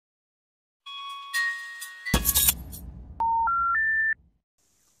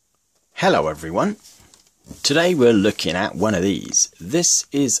Hello everyone, today we're looking at one of these. This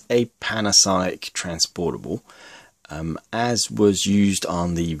is a Panasonic transportable, as was used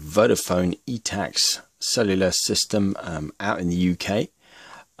on the Vodafone ETACS cellular system out in the UK.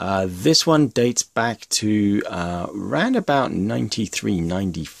 This one dates back to around about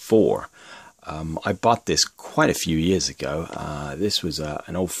 93-94. I bought this quite a few years ago. This was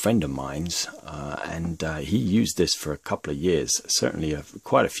an old friend of mine's, and he used this for a couple of years, certainly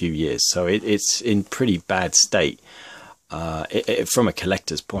quite a few years. So it's in pretty bad state from a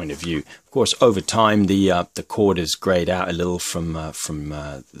collector's point of view. Of course, over time the cord has grayed out a little from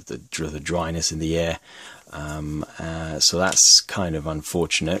the dryness in the air. So that's kind of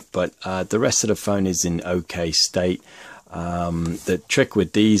unfortunate. But the rest of the phone is in okay state. The trick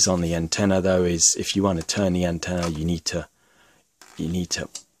with these on the antenna though is if you want to turn the antenna, you need to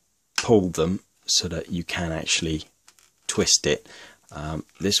pull them so that you can actually twist it.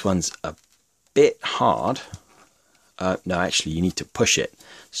 This one's a bit hard. No, actually you need to push it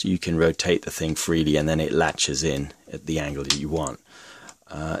so you can rotate the thing freely and then it latches in at the angle that you want.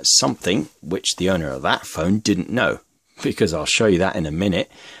 Something which the owner of that phone didn't know, because I'll show you that in a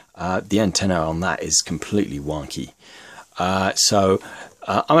minute. The antenna on that is completely wonky. So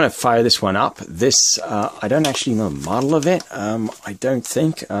I'm going to fire this one up. This I don't actually know the model of it. I don't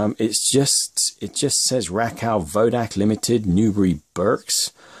think it just says RACAL Vodafone Limited, Newbury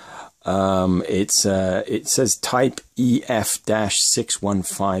Berks. It says type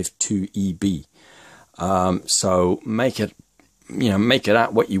EF-6152EB. So make it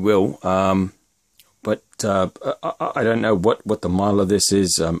out what you will. But I don't know what the model of this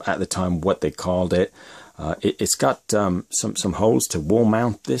is at the time, what they called it. It's got some holes to wall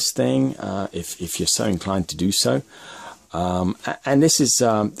mount this thing if you're so inclined to do so, and this is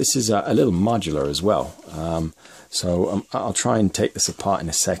a little modular as well. So I'll try and take this apart in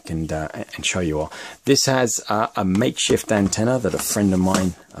a second and show you all. This has a makeshift antenna that a friend of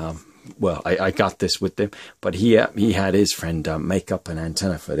mine. Well, I got this with him, but he had his friend make up an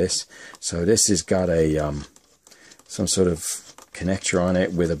antenna for this. So this has got a some sort of connector on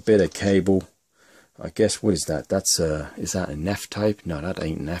it with a bit of cable. I guess, what is that? That's is that an F type? No, that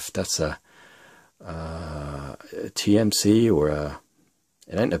ain't an F. That's a TMC or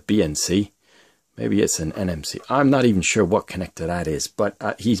it ain't a BNC. Maybe it's an NMC. I'm not even sure what connector that is. But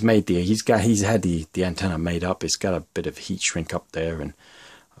he's had the antenna made up. It's got a bit of heat shrink up there and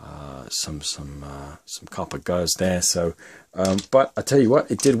some copper goes there. So, but I tell you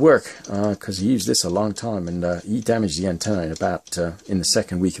what, it did work because he used this a long time and he damaged the antenna in about in the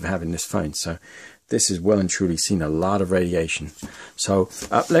second week of having this phone. So. This has well and truly seen a lot of radiation. So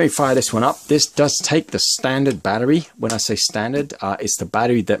let me fire this one up. This does take the standard battery. When I say standard, it's the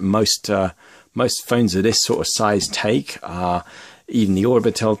battery that most phones of this sort of size take. Even the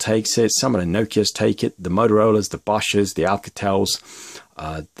Orbitel takes it. Some of the Nokias take it. The Motorola's, the Bosches, the Alcatels,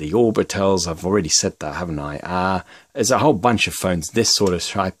 the Orbitels. I've already said that, haven't I? There's a whole bunch of phones this sort of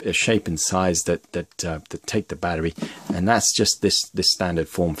shape and size that take the battery, and that's just this standard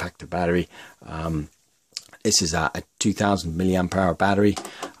form factor battery. This is a 2000 milliamp hour battery,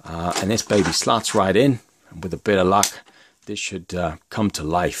 and this baby slots right in. With a bit of luck, this should come to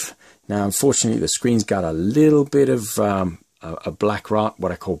life. Now, unfortunately, the screen's got a little bit of a black rot,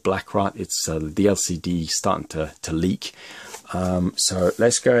 what I call black rot. It's the LCD starting to leak. So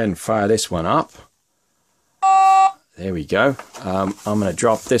let's go ahead and fire this one up. There we go. I'm going to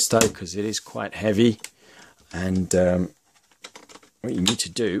drop this though because it is quite heavy, and what you need to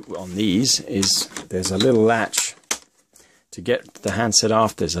do on these is there's a little latch to get the handset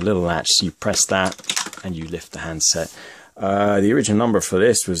off. There's a little latch, so you press that and you lift the handset. The original number for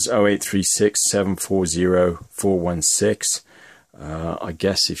this was 0836 740 416. I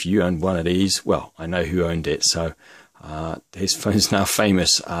guess if you owned one of these, well, I know who owned it, so his phone's now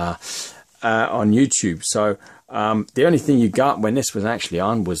famous on YouTube. So the only thing you got when this was actually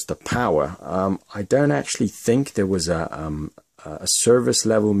on was the power. I don't actually think there was a service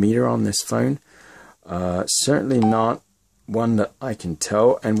level meter on this phone. Certainly not one that I can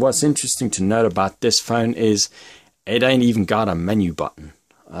tell. And what's interesting to note about this phone is it ain't even got a menu button.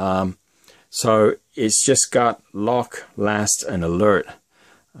 So it's just got lock, last, and alert.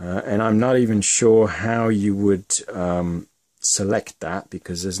 And I'm not even sure how you would select that,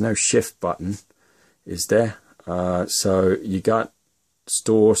 because there's no shift button, is there? So you got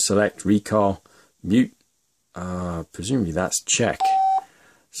store, select, recall, mute. Presumably that's check.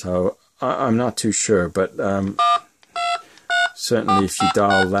 So I'm not too sure, but certainly if you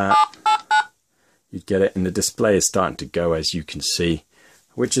dial that, you'd get it, and the display is starting to go, as you can see,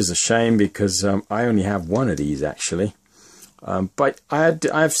 which is a shame because I only have one of these actually. But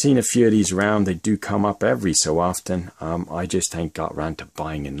I've seen a few of these around. They do come up every so often. I just ain't got around to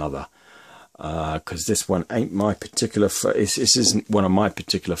buying another, because this one ain't my particular. This isn't one of my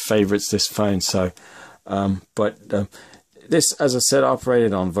particular favorites, this phone. So, this, as I said,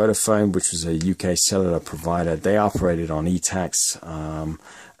 operated on Vodafone, which was a UK cellular provider. They operated on ETACS,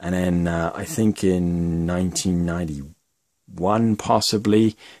 and then I think in 1991,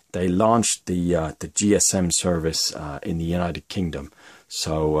 possibly, they launched the GSM service in the United Kingdom.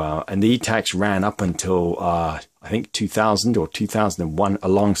 So, and the ETACS ran up until I think 2000 or 2001,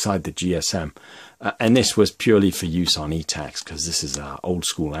 alongside the GSM. And this was purely for use on ETACS, because this is old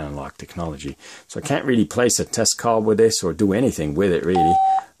school analog technology. So I can't really place a test card with this or do anything with it, really.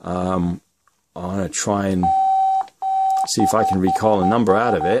 I'm going to try and see if I can recall a number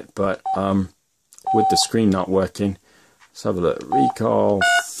out of it, but with the screen not working, let's have a look. Recall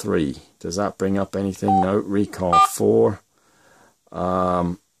 3. Does that bring up anything? No. Recall 4.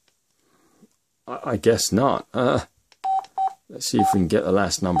 I guess not. Let's see if we can get the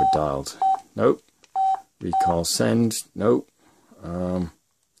last number dialed. Nope. Recall send. Nope.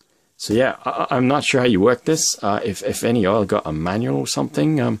 So yeah, I'm not sure how you work this. If any of y'all got a manual or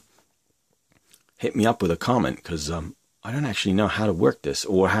something, hit me up with a comment, because I don't actually know how to work this,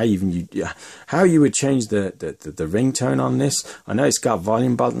 or how you would change the ringtone on this. I know it's got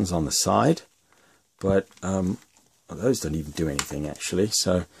volume buttons on the side, but those don't even do anything actually.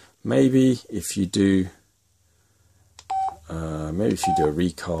 So maybe if you do a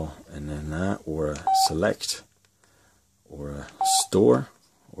recall and then that, or a select, or a store,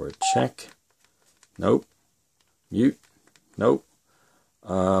 or a check. Nope. Mute. Nope.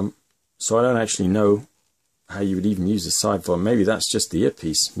 So I don't actually know how you would even use the side volume. Maybe that's just the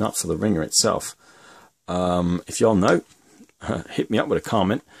earpiece, not for the ringer itself. If y'all know, hit me up with a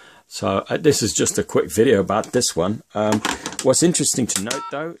comment. So this is just a quick video about this one. What's interesting to note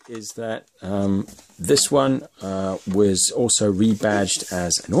though is that this one was also rebadged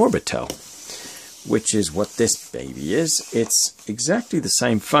as an Orbitel, which is what this baby is. It's exactly the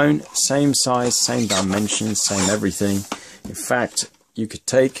same phone, same size, same dimensions, same everything. In fact, you could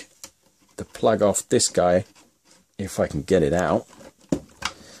take the plug off this guy, if I can get it out,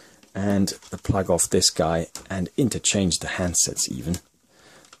 and the plug off this guy, and interchange the handsets even.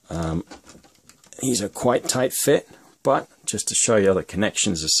 These are quite tight fit, but just to show you, the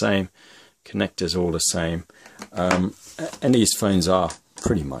connections are the same, connectors all the same, and these phones are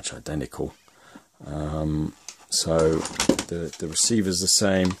pretty much identical. So the receiver's the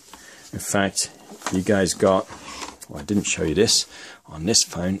same. In fact, you guys got, well, I didn't show you this on this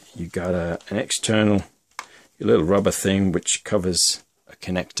phone. You got an external, a little rubber thing which covers a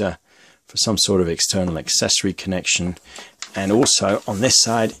connector for some sort of external accessory connection, and also on this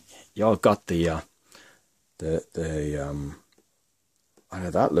side y'all got the I know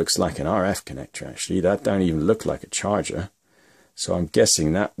that looks like an RF connector actually. That don't even look like a charger. So I'm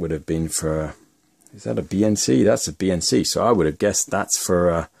guessing that would have been for, is that a BNC? That's a BNC. So I would have guessed that's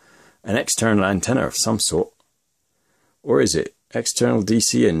for an external antenna of some sort. Or is it external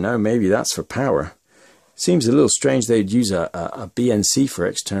DC in? No, maybe that's for power. Seems a little strange they'd use a BNC for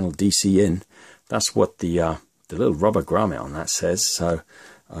external DC in. That's what the little rubber grommet on that says. So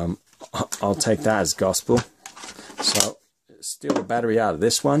I'll take that as gospel. So steal the battery out of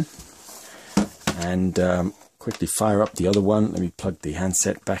this one and quickly fire up the other one. Let me plug the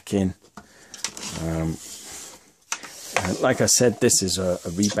handset back in. Like I said, this is a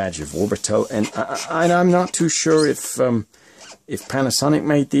rebadge of Orbitel, and I'm not too sure if Panasonic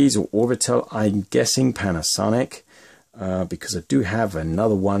made these or Orbitel. I'm guessing Panasonic, because I do have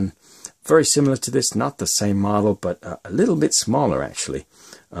another one very similar to this, not the same model, but a little bit smaller actually.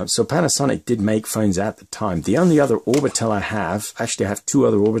 So Panasonic did make phones at the time. The only other Orbitel I have, actually I have two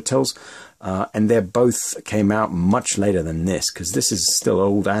other Orbitels, and they both came out much later than this, because this is still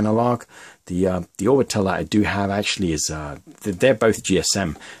old analog. The Orbitel that I do have actually is, they're both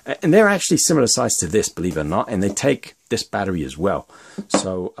GSM, and they're actually similar size to this, believe it or not, and they take this battery as well.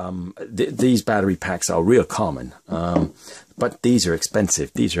 So these battery packs are real common, but these are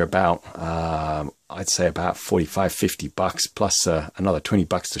expensive. These are about, I'd say about $45–50 plus another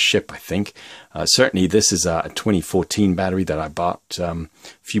 $20 to ship, I think. Certainly this is a 2014 battery that I bought a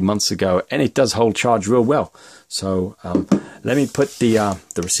few months ago, and it does hold charge real well. So let me put the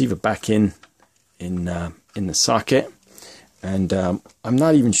receiver back in the socket, and I'm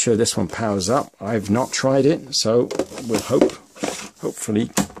not even sure this one powers up. I've not tried it, so we'll hopefully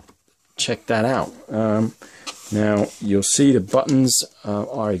check that out. Now you'll see the buttons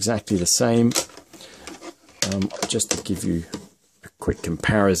are exactly the same. Just to give you a quick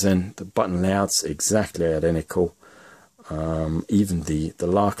comparison, the button layout's exactly identical. Even the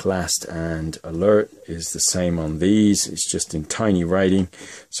lock last and alert is the same on these. It's just in tiny writing,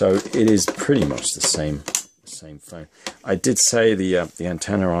 so it is pretty much the same phone. I did say the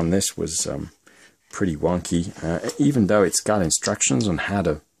antenna on this was pretty wonky, even though it's got instructions on how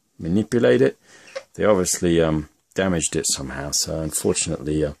to manipulate it. They obviously damaged it somehow, so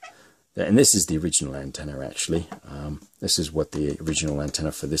unfortunately, and this is the original antenna actually. This is what the original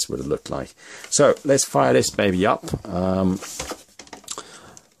antenna for this would have looked like. So let's fire this baby up.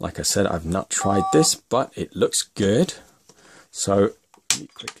 Like I said, I've not tried this, but it looks good. So let me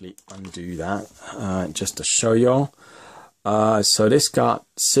quickly undo that just to show y'all. So this got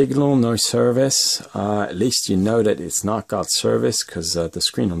signal, no service. At least you know that it's not got service, because the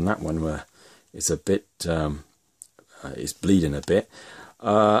screen on that one is a bit is bleeding a bit.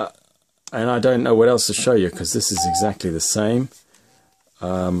 And I don't know what else to show you, because this is exactly the same.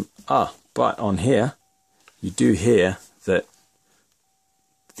 But on here, you do hear that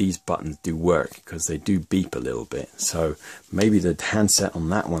these buttons do work, because they do beep a little bit. So maybe the handset on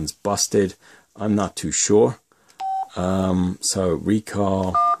that one's busted. I'm not too sure. So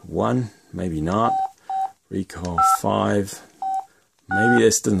RACAL 1, maybe not. RACAL 5, maybe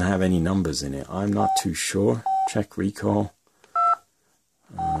this doesn't have any numbers in it. I'm not too sure. Check RACAL.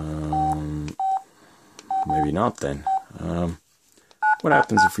 Maybe not then. What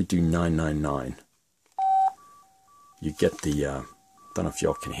happens if we do 999? You get the, don't know if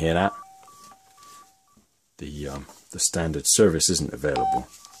y'all can hear that. The standard service isn't available.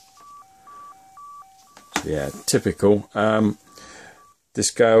 So yeah, typical.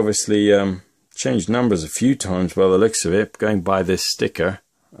 This guy obviously changed numbers a few times by the looks of it, going by this sticker.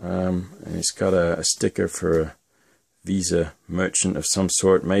 And it's got a sticker for a Visa merchant of some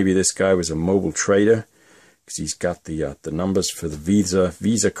sort. Maybe this guy was a mobile trader, because he's got the numbers for the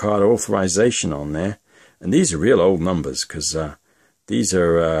Visa card authorization on there. And these are real old numbers, because these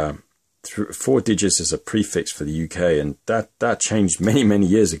are 4 digits as a prefix for the UK, and that changed many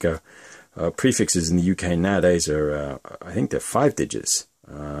years ago. Prefixes in the UK nowadays are, I think they're 5 digits.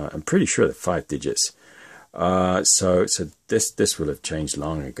 I'm pretty sure they're 5 digits. So this will have changed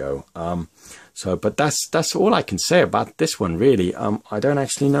long ago. But that's all I can say about this one, really. I don't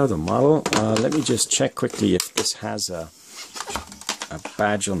actually know the model. Let me just check quickly if this has a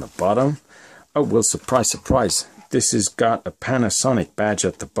badge on the bottom. Oh, well, surprise. This has got a Panasonic badge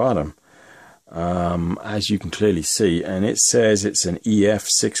at the bottom, as you can clearly see, and it says it's an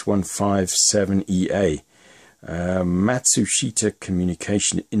EF6157EA, Matsushita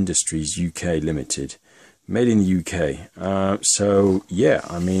Communication Industries UK Limited, made in the UK. So yeah,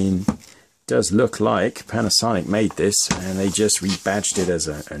 I mean, it does look like Panasonic made this, and they just rebadged it as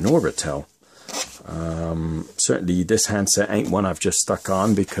an Orbitel. Certainly this handset ain't one I've just stuck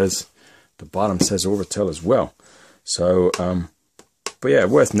on, because the bottom says Orbitel as well. So, but yeah,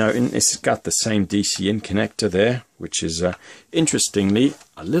 worth noting, it's got the same DC in connector there, which is interestingly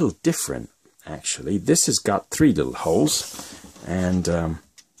a little different, actually. This has got 3 little holes, and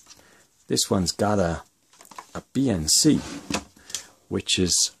this one's got a BNC, which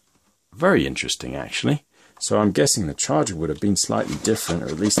is very interesting, actually. So I'm guessing the charger would have been slightly different, or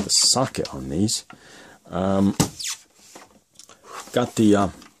at least the socket on these. Got the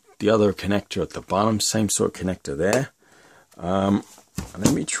other connector at the bottom, same sort of connector there.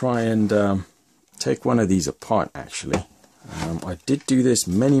 Let me try and take one of these apart, actually. I did do this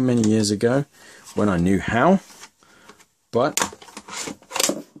many years ago when I knew how, but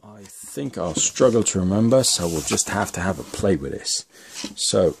I think I'll struggle to remember, so we'll just have to have a play with this.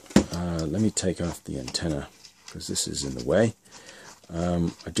 So let me take off the antenna, because this is in the way.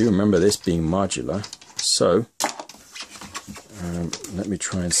 I do remember this being modular, so let me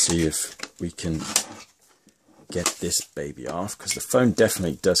try and see if we can get this baby off, because the phone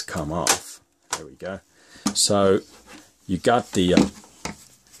definitely does come off. There we go. So you got the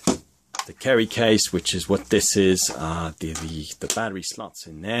carry case, which is what this is. The battery slots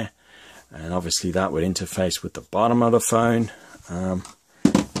in there, and obviously that would interface with the bottom of the phone. And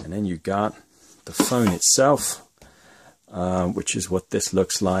then you got the phone itself, which is what this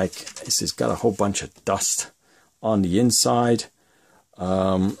looks like. This has got a whole bunch of dust on the inside.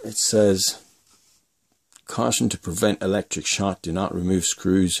 It says, caution to prevent electric shock, do not remove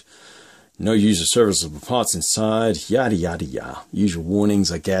screws, no use of serviceable parts inside, yada yada. Usual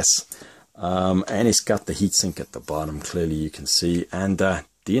warnings, I guess. And it's got the heatsink at the bottom, clearly you can see, and the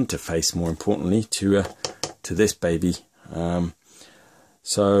interface, more importantly, to this baby.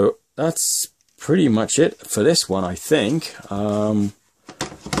 So that's pretty much it for this one, I think.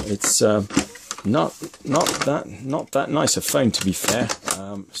 It's not that nice a phone, to be fair.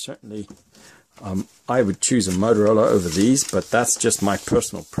 Certainly I would choose a Motorola over these, but that's just my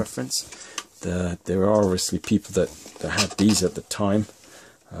personal preference. There are obviously people that had these at the time,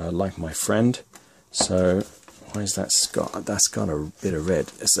 like my friend. So why is that scar? That's got a bit of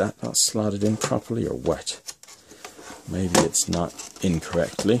red. Is that not slotted in properly or what? Maybe it's not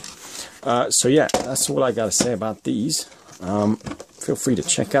incorrectly. So yeah, that's all I got to say about these. Feel free to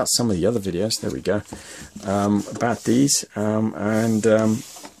check out some of the other videos. There we go. About these.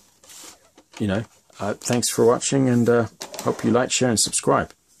 You know, thanks for watching, and hope you like, share, and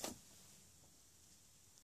subscribe.